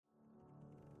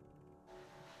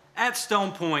At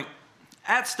Stone Point,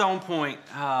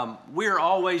 we're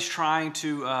always trying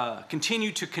to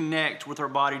continue to connect with our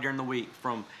body during the week,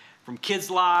 from Kids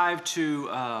Live to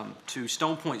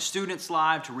Stone Point Students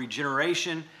Live to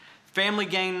Regeneration, Family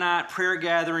Game Night, prayer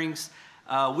gatherings.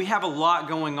 We have a lot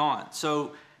going on.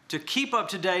 So to keep up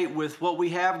to date with what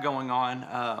we have going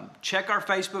on, check our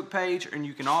Facebook page, and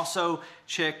you can also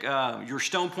check your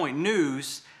Stone Point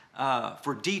News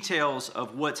for details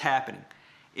of what's happening.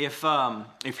 If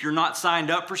you're not signed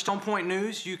up for Stone Point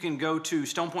News, you can go to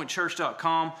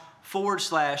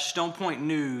stonepointchurch.com/Stone Point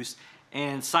News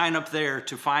and sign up there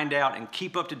to find out and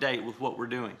keep up to date with what we're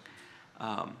doing.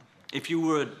 If you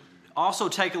would also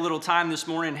take a little time this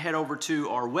morning and head over to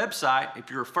our website,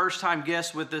 if you're a first-time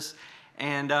guest with us,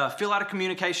 and fill out a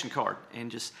communication card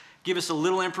and just give us a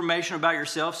little information about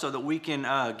yourself so that we can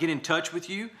get in touch with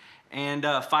you and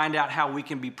find out how we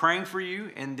can be praying for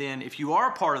you. And then if you are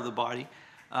a part of the body,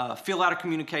 fill out a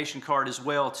communication card as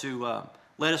well to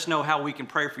let us know how we can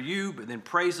pray for you, but then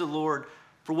praise the Lord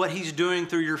for what He's doing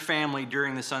through your family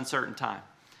during this uncertain time.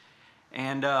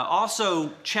 And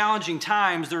also, challenging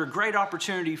times, they're a great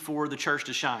opportunity for the church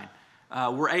to shine.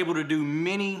 We're able to do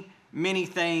many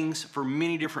things for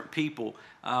many different people.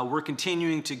 We're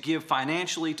continuing to give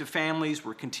financially to families.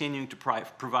 We're continuing to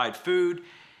provide food.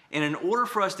 And in order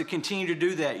for us to continue to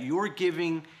do that, your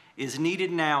giving is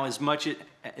needed now as much as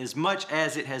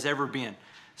it has ever been.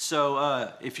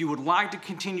 So if you would like to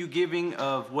continue giving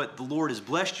of what the Lord has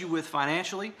blessed you with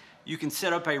financially, you can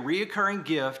set up a reoccurring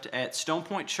gift at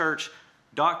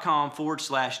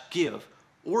stonepointchurch.com/give,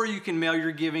 or you can mail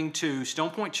your giving to Stone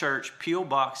Point Church, P.O.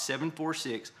 Box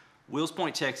 746, Wills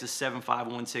Point, Texas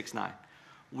 75169.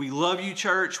 We love you,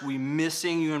 church. We miss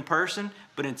seeing you in person,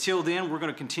 but until then, we're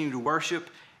going to continue to worship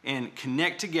and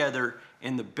connect together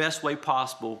in the best way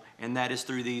possible, and that is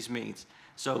through these means.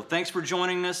 So thanks for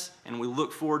joining us, and we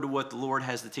look forward to what the Lord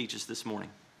has to teach us this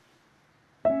morning.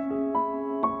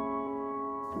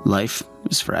 Life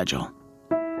is fragile.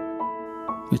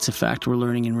 It's a fact we're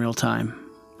learning in real time,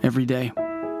 every day.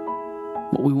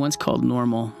 What we once called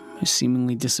normal has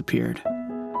seemingly disappeared.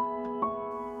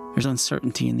 There's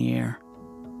uncertainty in the air,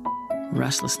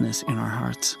 restlessness in our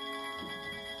hearts.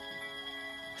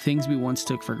 Things we once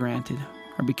took for granted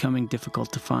are becoming difficult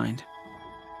to find.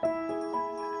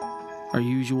 Our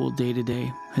usual day-to-day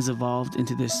has evolved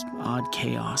into this odd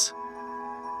chaos.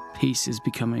 Peace is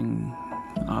becoming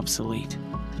obsolete.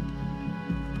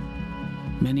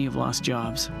 Many have lost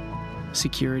jobs,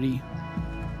 security,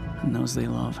 and those they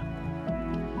love.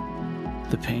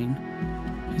 The pain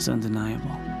is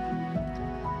undeniable.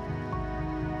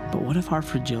 But what if our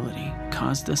fragility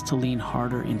caused us to lean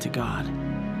harder into God?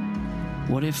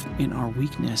 What if, in our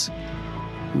weakness,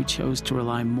 we chose to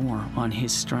rely more on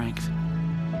His strength?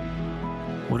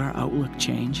 Would our outlook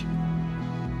change?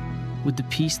 Would the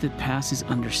peace that passes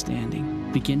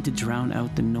understanding begin to drown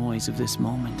out the noise of this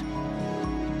moment?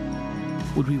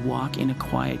 Would we walk in a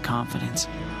quiet confidence,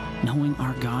 knowing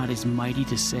our God is mighty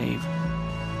to save?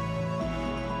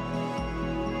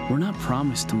 We're not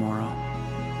promised tomorrow,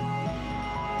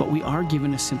 but we are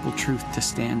given a simple truth to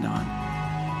stand on.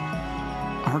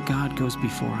 Our God goes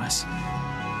before us.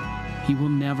 He will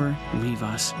never leave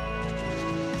us.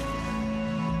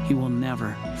 He will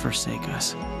never forsake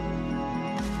us.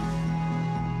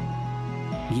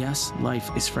 Yes, life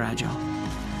is fragile.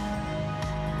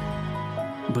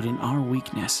 But in our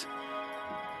weakness,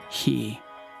 He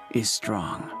is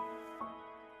strong.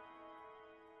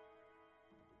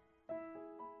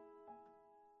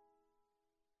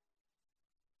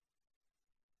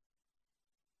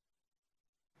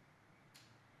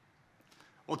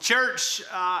 Well, church,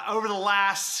 over the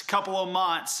last couple of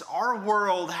months, our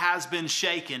world has been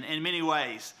shaken in many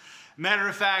ways. Matter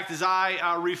of fact, as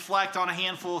I reflect on a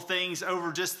handful of things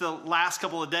over just the last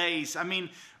couple of days,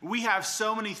 we have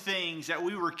so many things that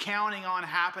we were counting on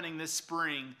happening this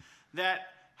spring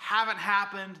that haven't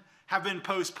happened, have been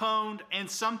postponed, and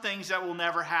some things that will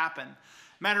never happen.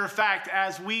 Matter of fact,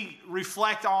 as we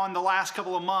reflect on the last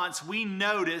couple of months, we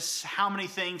notice how many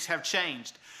things have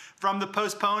changed. From the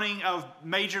postponing of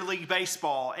Major League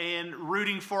Baseball and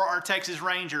rooting for our Texas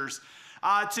Rangers,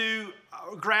 to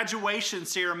graduation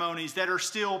ceremonies that are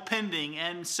still pending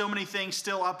and so many things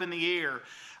still up in the air,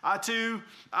 to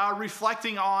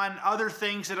reflecting on other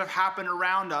things that have happened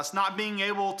around us, not being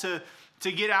able to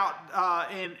get out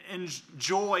and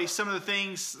enjoy some of the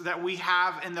things that we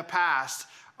have in the past,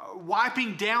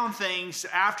 wiping down things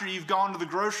after you've gone to the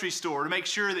grocery store to make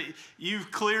sure that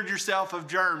you've cleared yourself of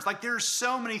germs. Like, there's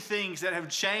so many things that have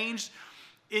changed.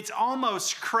 It's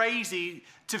almost crazy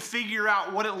to figure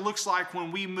out what it looks like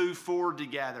when we move forward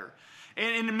together.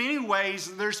 And in many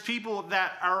ways, there's people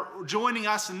that are joining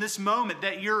us in this moment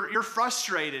that you're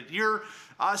frustrated. You're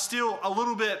still a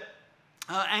little bit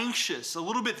anxious, a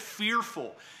little bit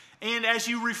fearful. And as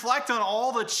you reflect on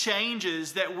all the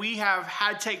changes that we have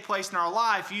had take place in our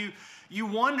life, you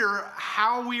wonder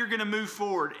how we are going to move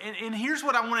forward. And here's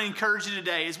what I want to encourage you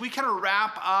today as we kind of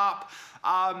wrap up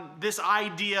this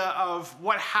idea of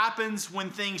what happens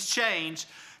when things change.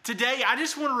 Today, I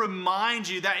just want to remind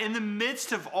you that in the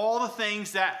midst of all the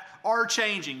things that are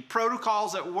changing,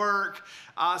 protocols at work,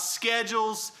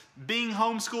 schedules, being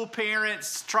homeschool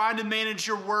parents, trying to manage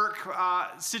your work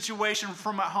situation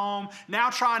from at home, now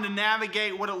trying to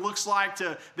navigate what it looks like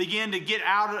to begin to get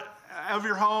out of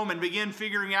your home and begin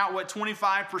figuring out what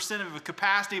 25% of the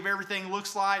capacity of everything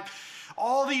looks like.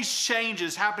 All these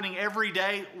changes happening every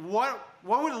day, what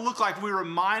would it look like if we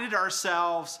reminded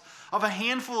ourselves of a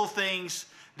handful of things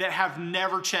that have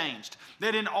never changed?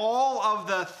 That in all of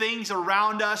the things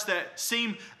around us that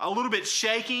seem a little bit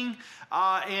shaking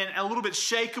and a little bit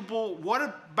shakeable, what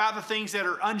about the things that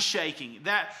are unshaking,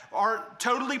 that are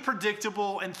totally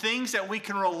predictable and things that we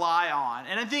can rely on?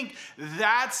 And I think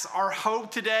that's our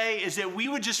hope today, is that we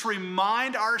would just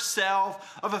remind ourselves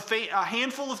of a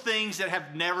handful of things that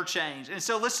have never changed. And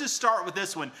so let's just start with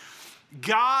this one.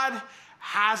 God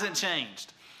hasn't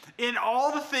changed. In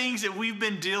all the things that we've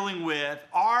been dealing with,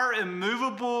 our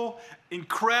immovable,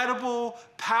 incredible,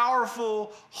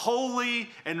 powerful,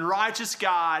 holy, and righteous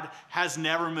God has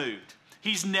never moved.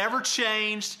 He's never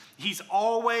changed. He's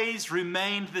always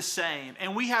remained the same.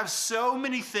 And we have so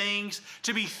many things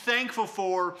to be thankful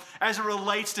for as it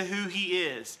relates to who He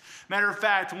is. Matter of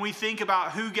fact, when we think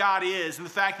about who God is and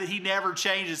the fact that He never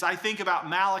changes, I think about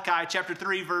Malachi chapter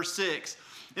 3, verse 6.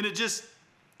 And it just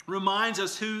reminds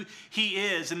us who He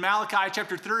is. In Malachi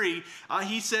chapter 3,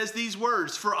 He says these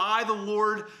words, "For I, the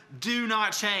Lord, do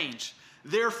not change.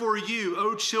 Therefore you,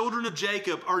 O children of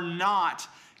Jacob, are not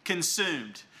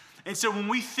consumed." And so when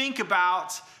we think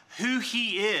about who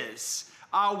He is,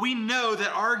 we know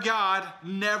that our God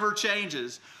never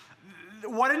changes.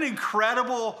 What an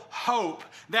incredible hope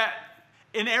that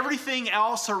in everything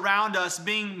else around us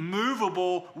being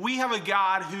movable, we have a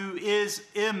God who is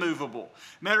immovable.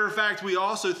 Matter of fact, we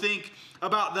also think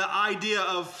about the idea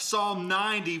of Psalm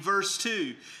 90, verse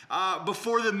 2.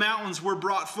 Before the mountains were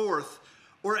brought forth,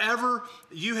 or ever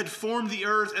you had formed the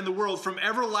earth and the world, from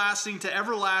everlasting to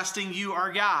everlasting, you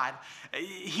are God.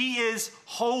 He is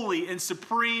holy and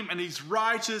supreme, and He's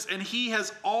righteous, and He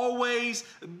has always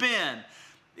been.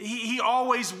 He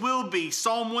always will be.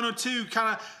 Psalm 102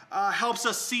 kind of helps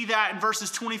us see that in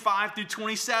verses 25 through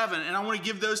 27, and I want to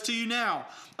give those to you now.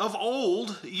 "Of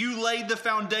old you laid the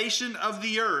foundation of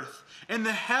the earth, and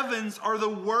the heavens are the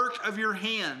work of your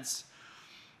hands.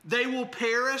 They will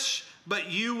perish, but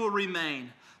you will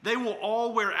remain. They will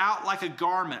all wear out like a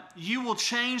garment. You will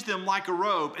change them like a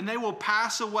robe, and they will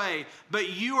pass away. But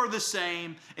you are the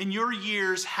same, and your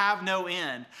years have no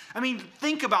end." I mean,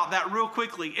 think about that real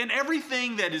quickly. In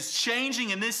everything that is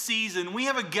changing in this season, we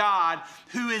have a God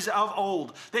who is of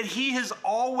old, that He has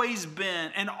always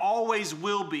been and always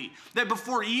will be. That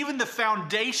before even the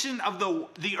foundation of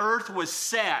the earth was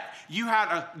set, you had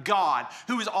a God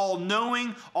who is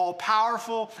all-knowing,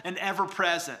 all-powerful, and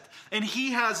ever-present. And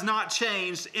He has not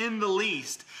changed in the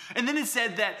least. And then it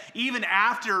said that even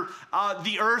after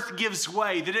the earth gives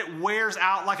way, that it wears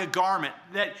out like a garment.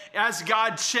 That as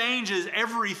God changes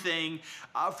everything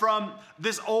from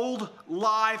this old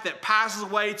life that passes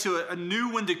away to a new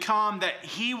one to come, that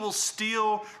He will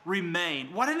still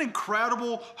remain. What an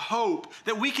incredible hope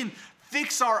that we can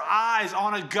fix our eyes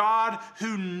on a God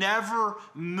who never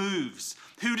moves,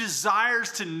 who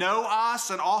desires to know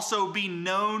us and also be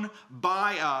known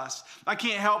by us. I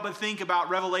can't help but think about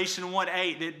Revelation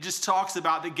 1:8 that just talks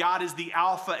about that God is the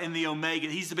Alpha and the Omega.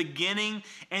 He's the beginning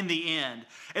and the end.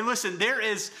 And listen, there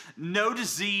is no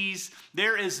disease,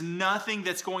 there is nothing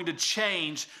that's going to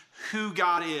change who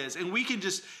God is. And we can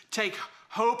just take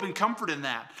hope and comfort in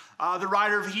that. The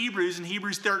writer of Hebrews in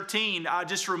Hebrews 13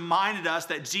 just reminded us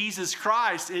that Jesus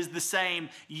Christ is the same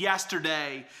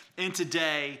yesterday and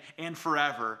today and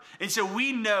forever. And so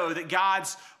we know that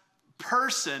God's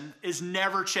person is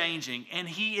never changing, and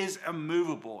He is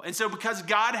immovable. And so because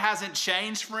God hasn't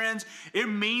changed, friends, it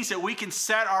means that we can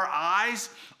set our eyes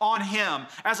on Him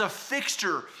as a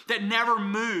fixture that never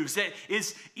moves, that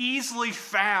is easily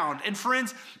found. And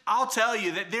friends, I'll tell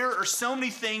you that there are so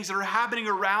many things that are happening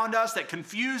around us that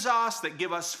confuse us, that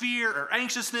give us fear or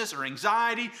anxiousness or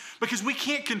anxiety, because we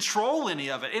can't control any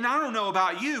of it. And I don't know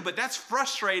about you, but that's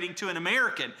frustrating to an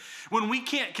American. When we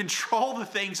can't control the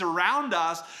things around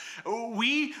us,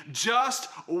 We just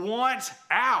want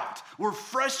out. We're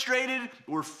frustrated,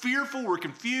 we're fearful, we're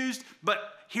confused, but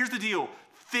here's the deal.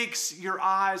 Fix your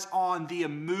eyes on the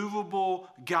immovable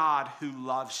God who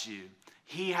loves you.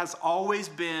 He has always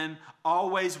been,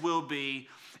 always will be.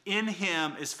 In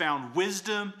him is found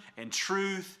wisdom and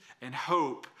truth and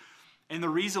hope. And the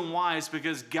reason why is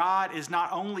because God is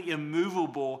not only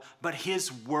immovable, but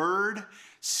his word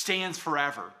stands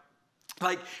forever.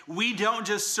 Like, we don't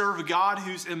just serve a God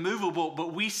who's immovable,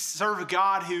 but we serve a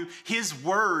God who his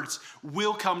words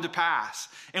will come to pass.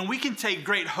 And we can take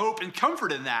great hope and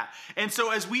comfort in that. And so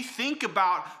as we think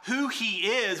about who he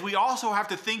is, we also have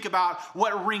to think about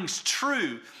what rings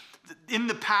true in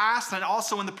the past and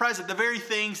also in the present, the very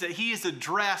things that he has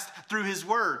addressed through his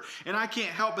word. And I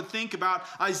can't help but think about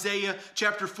Isaiah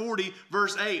chapter 40,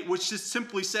 verse 8, which just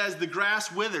simply says, the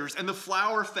grass withers and the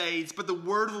flower fades, but the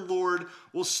word of the Lord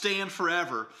will stand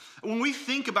forever. When we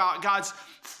think about God's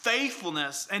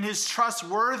faithfulness and his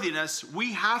trustworthiness,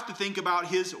 we have to think about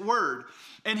his word.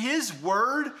 And his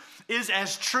word is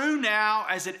as true now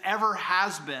as it ever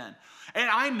has been. And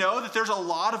I know that there's a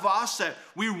lot of us that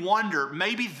we wonder,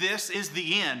 maybe this is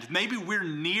the end. Maybe we're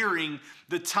nearing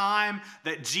the time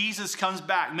that Jesus comes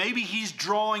back. Maybe he's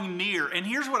drawing near. And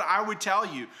here's what I would tell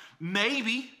you.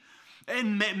 Maybe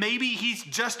he's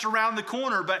just around the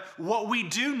corner. But what we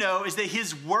do know is that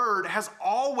his word has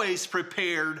always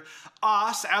prepared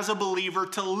us as a believer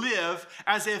to live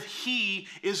as if he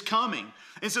is coming.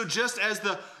 And so just as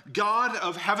the God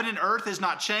of heaven and earth has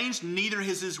not changed, neither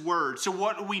has his word. So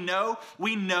what do we know?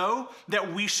 We know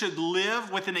that we should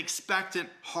live with an expectant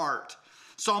heart.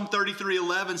 Psalm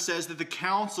 33:11 says that the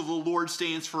counsel of the Lord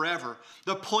stands forever,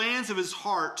 the plans of his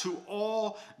heart to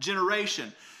all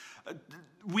generation.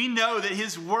 We know that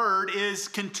his word is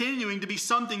continuing to be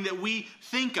something that we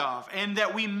think of and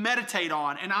that we meditate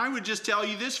on. And I would just tell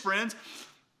you this, friends,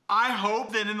 I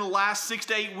hope that in the last 6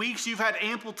 to 8 weeks, you've had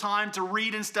ample time to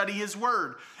read and study his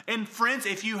word. And friends,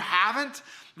 if you haven't,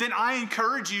 then I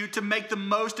encourage you to make the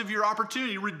most of your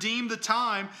opportunity. Redeem the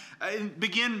time and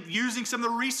begin using some of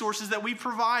the resources that we've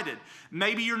provided.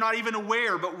 Maybe you're not even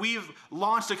aware, but we've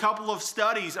launched a couple of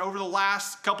studies over the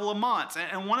last couple of months.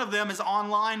 And one of them is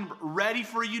online, ready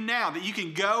for you now, that you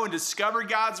can go and discover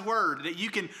God's word, that you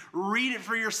can read it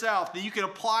for yourself, that you can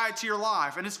apply it to your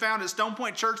life. And it's found at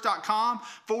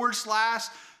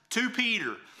stonepointchurch.com/2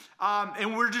 Peter.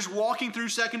 And we're just walking through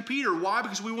 2 Peter. Why?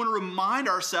 Because we want to remind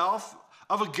ourselves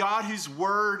of a God whose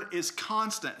word is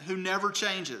constant, who never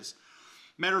changes.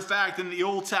 Matter of fact, in the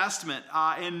Old Testament,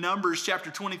 in Numbers chapter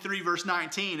 23, verse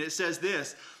 19, it says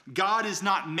this, God is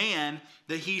not man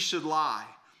that he should lie,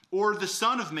 or the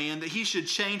son of man that he should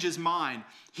change his mind.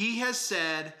 He has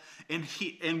said, and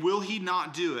will he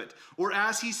not do it? Or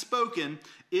as he's spoken,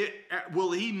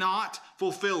 will he not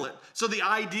fulfill it? So the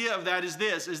idea of that is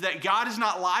this, is that God is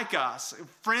not like us.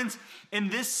 Friends, in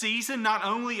this season, not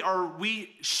only are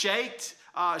we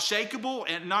shakeable,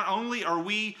 and not only are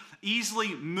we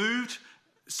easily moved,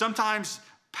 sometimes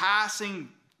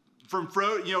passing from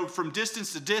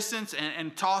distance to distance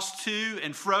and tossed to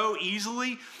and fro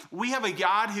easily, we have a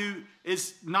God who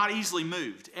is not easily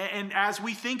moved. And as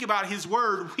we think about his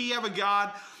word, we have a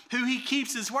God who he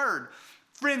keeps his word.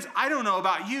 Friends, I don't know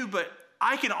about you, but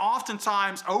I can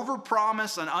oftentimes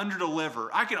overpromise and underdeliver.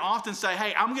 I can often say,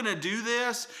 hey, I'm going to do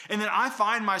this, and then I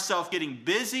find myself getting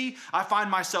busy, I find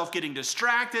myself getting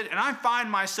distracted, and I find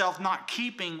myself not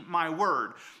keeping my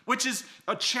word, which is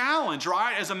a challenge,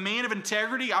 right? As a man of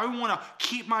integrity, I want to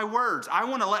keep my words. I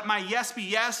want to let my yes be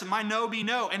yes and my no be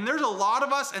no. And there's a lot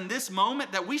of us in this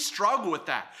moment that we struggle with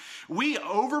that. We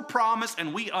overpromise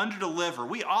and we underdeliver.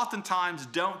 We oftentimes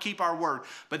don't keep our word,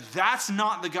 but that's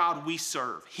not the God we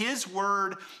serve. His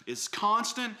word is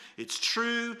constant, it's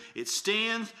true, it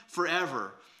stands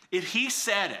forever. If he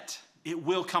said it, it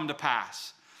will come to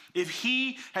pass. If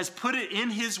he has put it in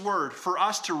his word for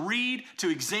us to read, to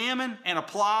examine, and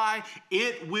apply,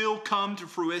 it will come to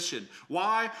fruition.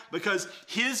 Why? Because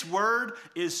his word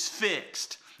is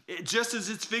fixed. Just as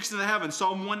it's fixed in the heavens.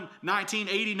 Psalm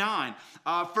 119:89.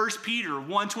 1 Peter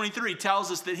 1:23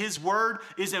 tells us that his word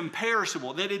is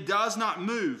imperishable, that it does not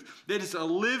move, that it's a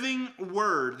living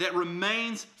word that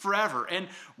remains forever. And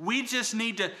we just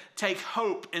need to take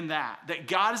hope in that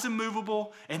God is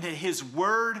immovable and that his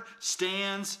word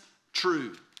stands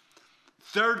true.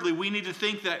 Thirdly, we need to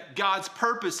think that God's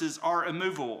purposes are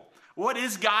immovable. What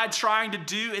is God trying to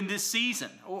do in this season?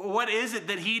 What is it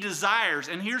that he desires?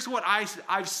 And here's what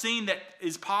I've seen that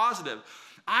is positive.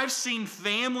 I've seen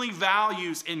family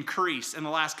values increase in the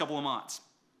last couple of months.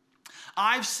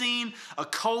 I've seen a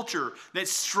culture that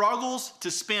struggles to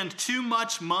spend too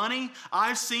much money.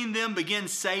 I've seen them begin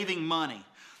saving money.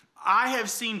 I have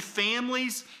seen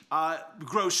families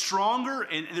grow stronger,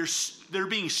 and they're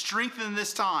being strengthened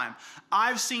this time.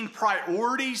 I've seen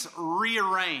priorities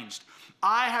rearranged.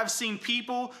 I have seen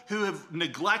people who have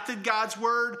neglected God's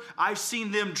word. I've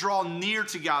seen them draw near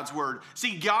to God's word.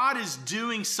 See, God is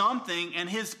doing something, and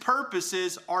his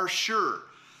purposes are sure.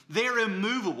 They're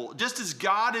immovable. Just as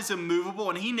God is immovable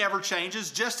and he never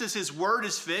changes, just as his word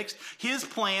is fixed, his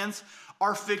plans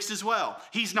are fixed as well.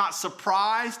 He's not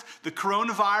surprised. The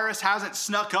coronavirus hasn't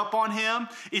snuck up on him.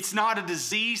 It's not a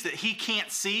disease that he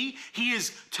can't see. He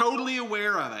is totally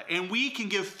aware of it. And we can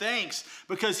give thanks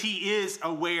because he is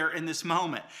aware in this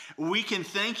moment. We can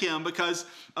thank him because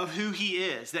of who he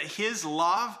is, that his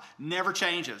love never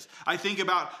changes. I think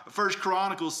about 1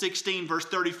 Chronicles 16, verse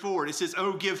 34. It says,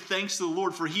 "Oh, give thanks to the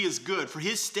Lord, for he is good, for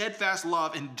his steadfast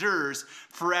love endures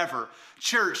forever."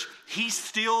 Church, he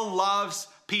still loves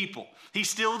people. He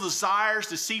still desires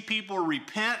to see people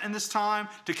repent in this time,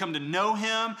 to come to know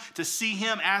him, to see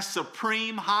him as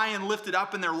supreme, high and lifted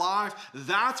up in their life.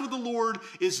 That's what the Lord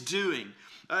is doing.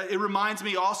 It reminds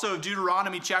me also of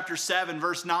Deuteronomy chapter 7,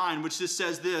 verse 9, which just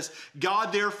says this: know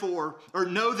therefore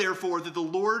that the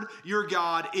Lord your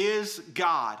God is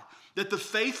God, that the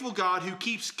faithful God who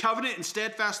keeps covenant and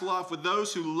steadfast love with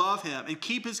those who love him and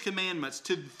keep his commandments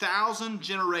to 1,000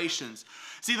 generations.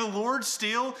 See, the Lord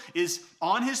still is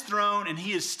on his throne, and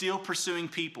he is still pursuing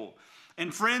people.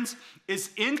 And friends,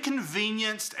 as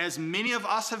inconvenienced as many of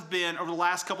us have been over the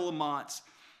last couple of months,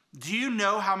 do you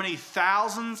know how many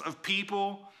thousands of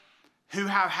people who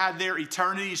have had their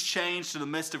eternities changed in the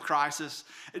midst of crisis?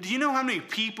 Do you know how many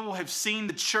people have seen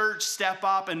the church step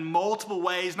up in multiple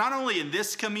ways, not only in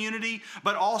this community,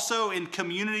 but also in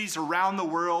communities around the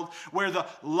world where the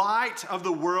light of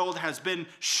the world has been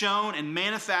shown and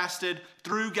manifested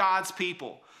through God's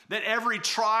people? That every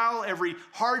trial, every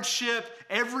hardship,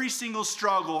 every single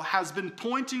struggle has been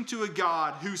pointing to a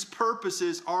God whose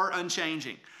purposes are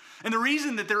unchanging. And the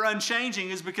reason that they're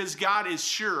unchanging is because God is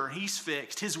sure. He's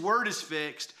fixed. His word is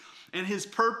fixed, and his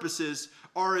purposes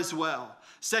are as well.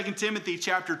 2 Timothy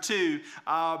chapter 2,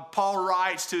 Paul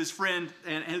writes to his friend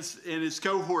and his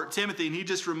cohort Timothy, and he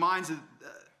just reminds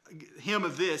him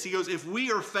of this. He goes, "If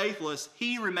we are faithless,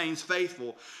 he remains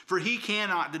faithful, for he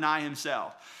cannot deny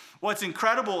himself." What's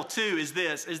incredible too is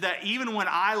that even when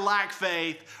I lack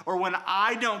faith, or when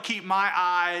I don't keep my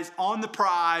eyes on the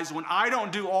prize, when I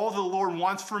don't do all the Lord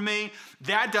wants for me,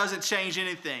 that doesn't change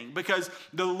anything, because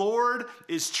the Lord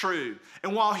is true.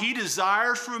 And while he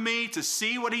desires for me to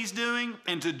see what he's doing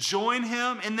and to join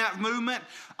him in that movement,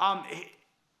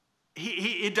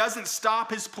 it doesn't stop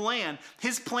his plan.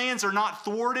 His plans are not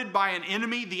thwarted by an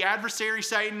enemy, the adversary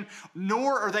Satan,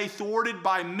 nor are they thwarted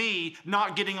by me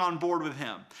not getting on board with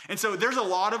him. And so there's a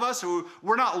lot of us who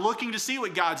we're not looking to see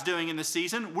what God's doing in this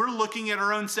season. We're looking at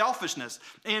our own selfishness.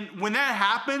 And when that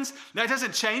happens, that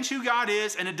doesn't change who God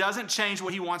is, and it doesn't change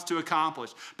what he wants to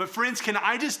accomplish. But friends, can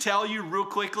I just tell you real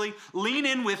quickly, lean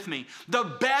in with me. The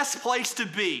best place to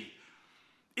be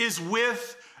is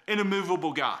with an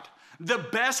immovable God. The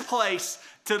best place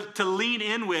to lean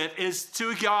in with is to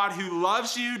a God who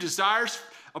loves you, desires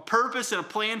a purpose and a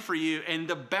plan for you. And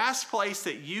the best place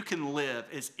that you can live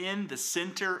is in the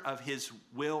center of his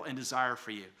will and desire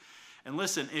for you. And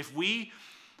listen, if we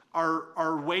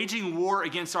are waging war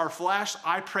against our flesh,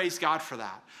 I praise God for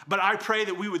that. But I pray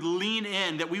that we would lean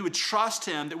in, that we would trust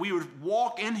him, that we would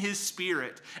walk in his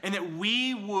spirit, and that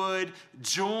we would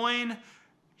join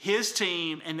his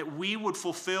team, and that we would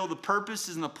fulfill the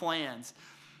purposes and the plans.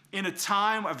 In a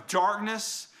time of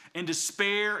darkness and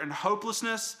despair and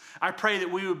hopelessness, I pray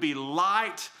that we would be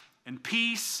light and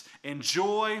peace and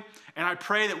joy, and I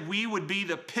pray that we would be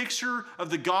the picture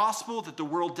of the gospel that the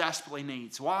world desperately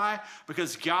needs. Why?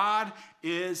 Because God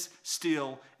is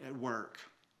still at work.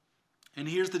 And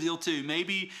here's the deal too.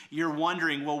 Maybe you're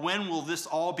wondering, well, when will this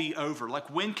all be over? Like,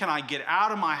 when can I get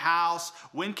out of my house?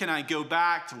 When can I go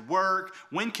back to work?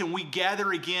 When can we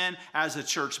gather again as a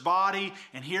church body?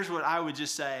 And here's what I would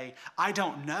just say: I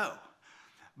don't know.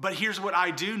 But here's what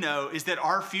I do know, is that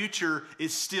our future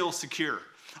is still secure.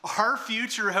 Our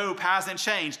future hope hasn't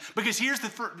changed. Because here's the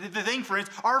thing, friends.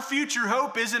 Our future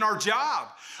hope isn't our job.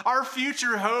 Our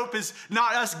future hope is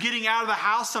not us getting out of the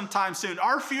house sometime soon.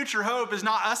 Our future hope is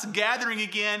not us gathering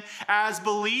again as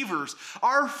believers.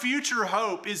 Our future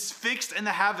hope is fixed in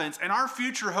the heavens, and our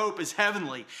future hope is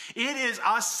heavenly. It is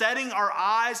us setting our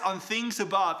eyes on things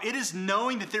above. It is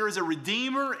knowing that there is a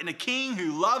Redeemer and a King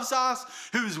who loves us,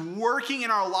 who's working in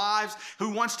our lives, who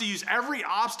wants to use every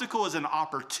obstacle as an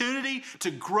opportunity to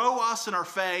grow grow us in our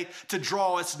faith, to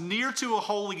draw us near to a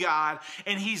holy God.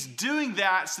 And he's doing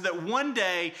that so that one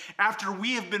day, after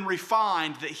we have been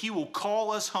refined, that he will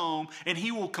call us home and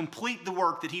he will complete the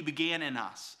work that he began in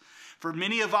us. For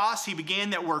many of us, he began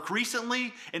that work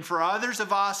recently, and for others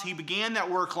of us, he began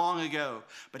that work long ago.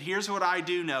 But here's what I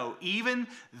do know. Even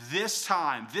this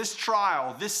time, this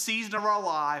trial, this season of our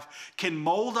life can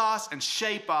mold us and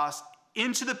shape us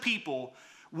into the people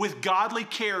with godly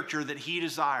character that he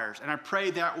desires. And I pray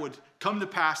that would come to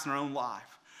pass in our own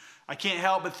life. I can't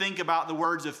help but think about the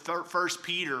words of 1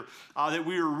 Peter that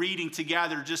we were reading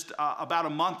together just about a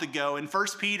month ago. In 1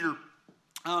 Peter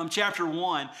chapter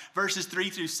 1, verses 3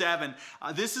 through 7,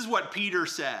 this is what Peter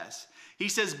says. He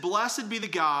says, "Blessed be the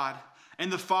God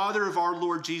and the Father of our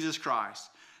Lord Jesus Christ,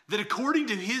 that according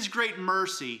to his great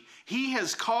mercy, he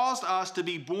has caused us to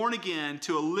be born again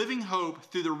to a living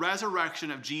hope through the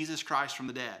resurrection of Jesus Christ from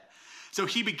the dead." So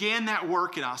he began that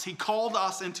work in us. He called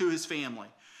us into his family.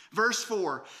 Verse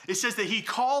 4, it says that he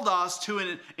called us to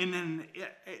an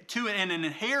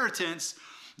inheritance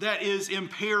that is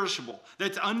imperishable,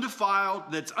 that's undefiled,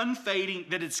 that's unfading,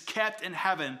 that is kept in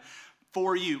heaven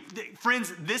for you.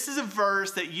 Friends, this is a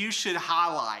verse that you should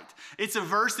highlight. It's a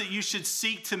verse that you should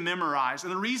seek to memorize.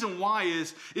 And the reason why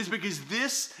is because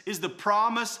this is the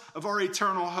promise of our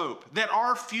eternal hope, that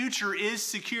our future is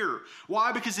secure.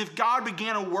 Why? Because if God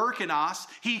began a work in us,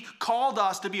 he called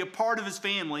us to be a part of his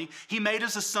family, he made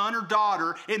us a son or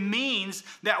daughter, it means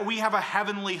that we have a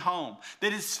heavenly home,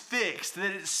 that it's fixed,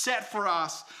 that it's set for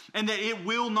us, and that it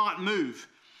will not move.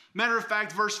 Matter of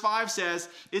fact, verse 5 says,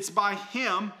 it's by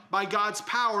him, by God's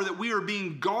power, that we are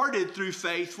being guarded through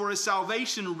faith for a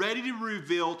salvation ready to be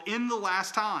revealed in the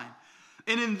last time.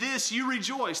 And in this you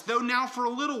rejoice, though now for a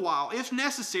little while, if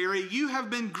necessary, you have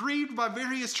been grieved by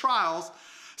various trials,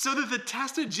 so that the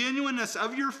tested genuineness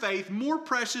of your faith, more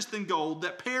precious than gold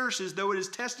that perishes though it is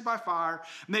tested by fire,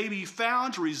 may be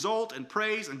found to result in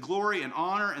praise and glory and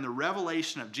honor in the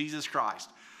revelation of Jesus Christ.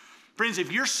 Friends,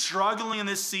 if you're struggling in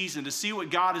this season to see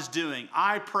what God is doing,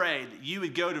 I pray that you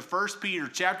would go to 1 Peter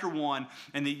chapter 1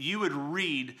 and that you would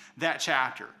read that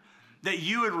chapter. That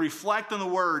you would reflect on the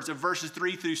words of verses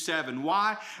 3 through 7.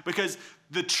 Why? Because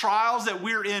the trials that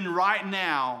we're in right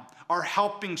now are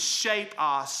helping shape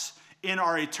us in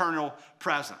our eternal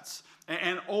presence.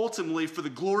 And ultimately for the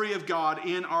glory of God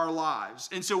in our lives.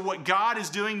 And so what God is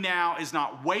doing now is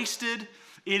not wasted.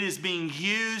 It is being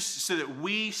used so that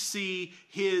we see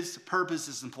his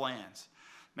purposes and plans.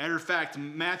 Matter of fact,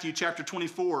 Matthew chapter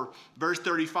 24, verse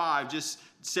 35 just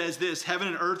says this: "Heaven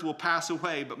and earth will pass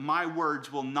away, but my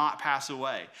words will not pass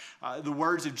away." The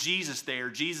words of Jesus there,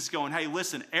 Jesus going, hey,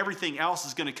 listen, everything else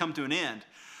is going to come to an end.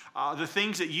 The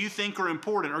things that you think are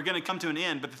important are going to come to an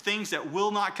end, but the things that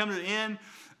will not come to an end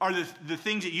are the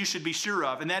things that you should be sure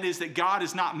of, and that is that God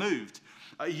is not moved.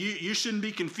 You shouldn't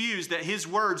be confused that his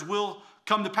words will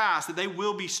come to pass, that they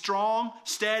will be strong,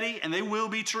 steady, and they will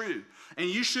be true. And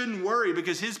you shouldn't worry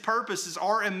because his purposes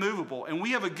are immovable. And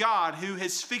we have a God who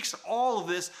has fixed all of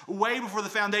this way before the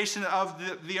foundation of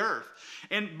the earth.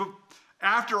 And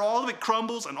after all of it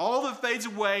crumbles and all of it fades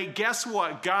away, guess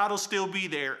what? God will still be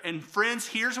there. And friends,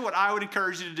 here's what I would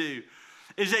encourage you to do,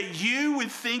 is that you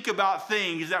would think about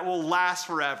things that will last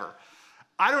forever.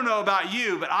 I don't know about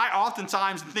you, but I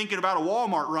oftentimes am thinking about a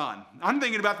Walmart run. I'm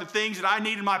thinking about the things that I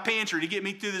need in my pantry to get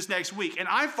me through this next week. And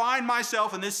I find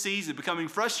myself in this season becoming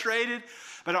frustrated,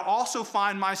 but I also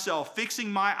find myself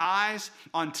fixing my eyes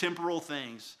on temporal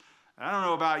things. And I don't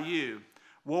know about you.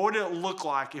 What would it look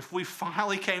like if we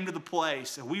finally came to the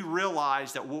place and we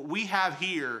realized that what we have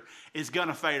here is going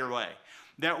to fade away?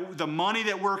 That the money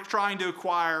that we're trying to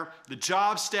acquire, the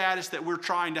job status that we're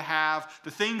trying to have, the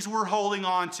things we're holding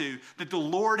on to, that the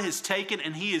Lord has taken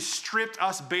and he has stripped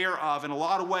us bare of in a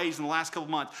lot of ways in the last couple of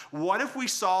months. What if we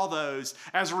saw those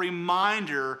as a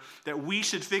reminder that we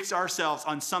should fix ourselves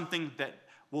on something that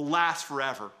will last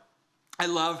forever? I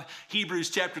love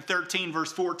Hebrews chapter 13,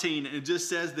 verse 14, and it just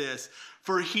says this: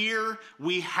 "For here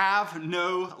we have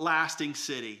no lasting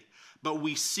city, but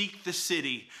we seek the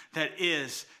city that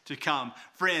is to come."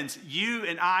 Friends, you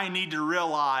and I need to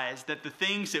realize that the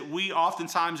things that we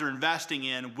oftentimes are investing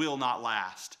in will not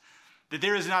last. That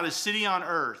there is not a city on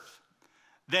earth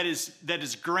that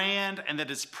is grand and that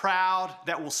is proud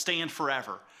that will stand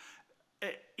forever.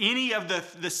 Any of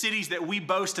the cities that we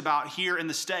boast about here in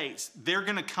the States, they're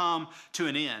going to come to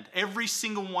an end. Every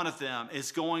single one of them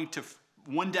is going to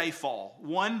one day fall.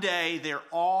 One day they're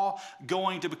all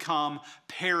going to become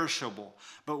perishable.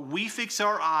 But we fix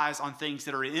our eyes on things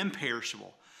that are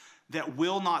imperishable, that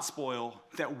will not spoil,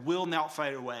 that will not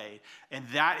fade away. And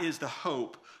that is the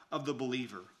hope of the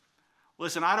believer.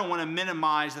 Listen, I don't want to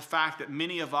minimize the fact that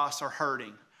many of us are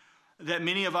hurting, that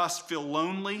many of us feel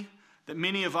lonely, that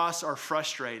many of us are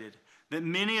frustrated, that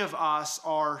many of us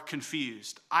are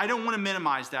confused. I don't want to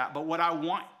minimize that, but what I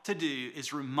want to do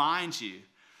is remind you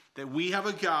that we have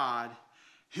a God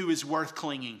who is worth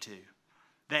clinging to,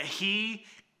 that he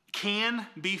can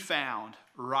be found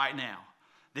right now,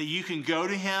 that you can go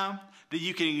to him, that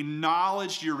you can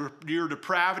acknowledge your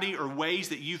depravity or ways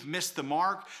that you've missed the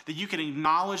mark, that you can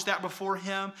acknowledge that before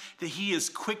him, that he is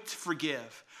quick to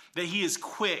forgive, that he is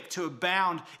quick to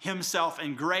abound himself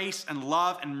in grace and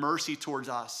love and mercy towards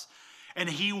us. And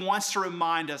he wants to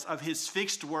remind us of his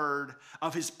fixed word,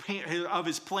 of his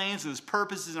plans and his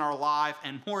purposes in our life,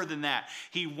 and more than that,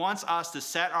 he wants us to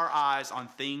set our eyes on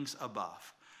things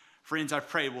above. Friends, I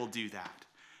pray we'll do that.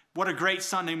 What a great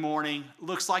Sunday morning.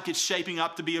 Looks like it's shaping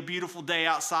up to be a beautiful day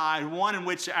outside, one in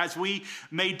which as we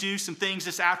may do some things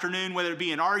this afternoon, whether it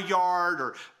be in our yard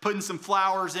or putting some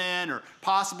flowers in, or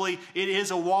possibly it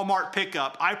is a Walmart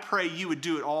pickup, I pray you would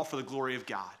do it all for the glory of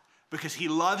God, because he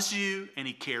loves you and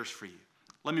he cares for you.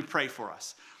 Let me pray for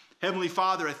us. Heavenly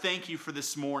Father, I thank you for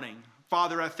this morning.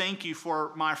 Father, I thank you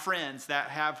for my friends that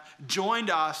have joined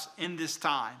us in this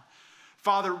time.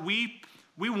 Father, we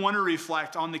want to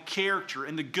reflect on the character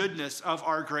and the goodness of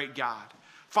our great God.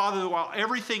 Father, while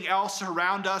everything else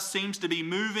around us seems to be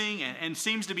moving and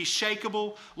seems to be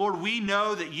shakeable, Lord, we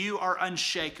know that you are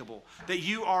unshakable, that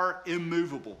you are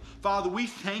immovable. Father, we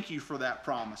thank you for that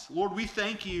promise. Lord, we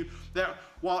thank you that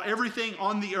while everything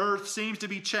on the earth seems to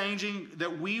be changing,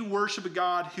 that we worship a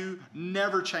God who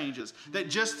never changes.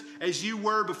 That just as you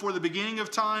were before the beginning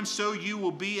of time, so you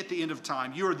will be at the end of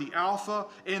time. You are the Alpha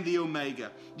and the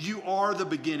Omega. You are the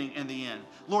beginning and the end.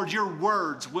 Lord, your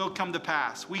words will come to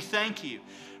pass. We thank you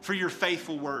for your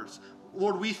faithful words.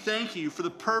 Lord, we thank you for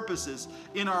the purposes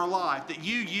in our life, that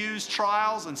you use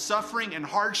trials and suffering and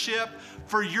hardship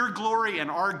for your glory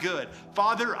and our good.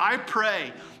 Father, I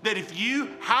pray that if you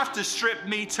have to strip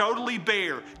me totally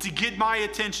bare to get my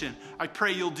attention, I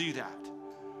pray you'll do that.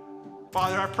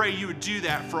 Father, I pray you would do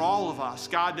that for all of us.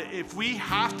 God, that if we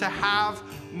have to have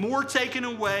more taken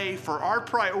away for our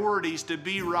priorities to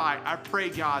be right, I pray,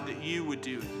 God, that you would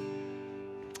do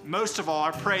it. Most of all,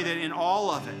 I pray that in all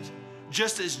of it,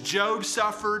 just as Job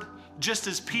suffered, just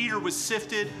as Peter was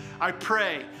sifted, I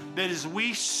pray that as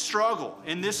we struggle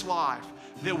in this life,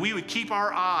 that we would keep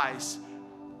our eyes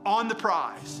on the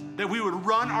prize, that we would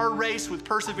run our race with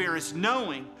perseverance,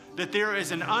 knowing that there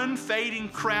is an unfading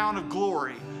crown of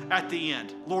glory at the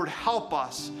end. Lord, help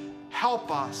us,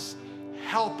 help us,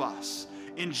 help us.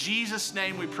 In Jesus'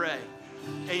 name we pray.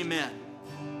 Amen.